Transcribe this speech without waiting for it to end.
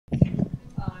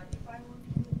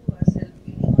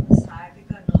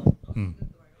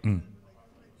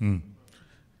Hmm.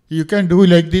 You can do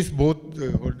like this, both,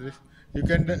 hold this. You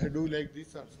can do like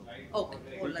this also. Okay.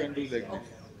 You can do like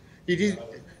this.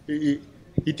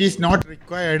 It is not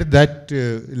required that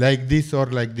like this or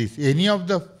like this. Any of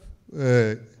the,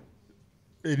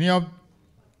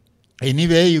 any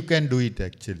way you can do it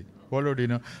actually.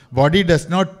 Followed. Body does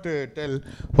not tell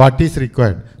what is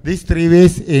required. These three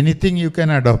ways, anything you can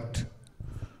adopt.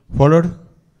 Followed?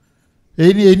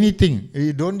 Anything.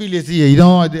 You don't be lazy.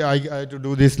 I have to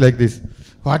do this like this.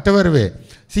 Whatever way.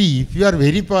 See, if you are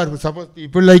very powerful, suppose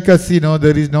people like us,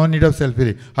 there is no need of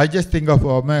self-healing. I just think of,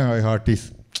 oh, my heart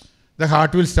is. The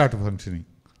heart will start functioning.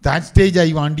 That stage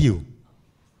I want you.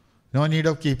 No need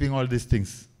of keeping all these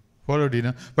things.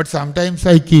 Followed, But sometimes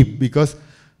I keep because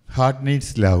heart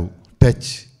needs love,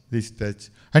 touch, this touch.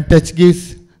 And touch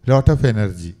gives lot of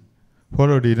energy.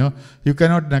 Followed, You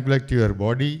cannot neglect your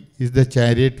body is the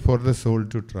chariot for the soul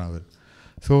to travel.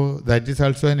 So that is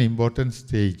also an important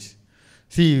stage.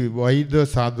 See, why the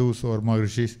sadhus or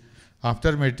maharishis,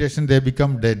 after meditation they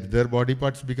become dead. Their body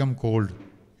parts become cold.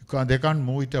 They can't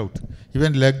move it out.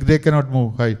 Even leg they cannot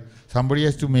move. Somebody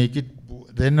has to make it.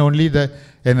 Then only the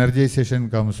energization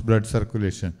comes, blood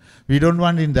circulation. We don't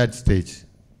want in that stage.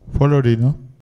 Followed,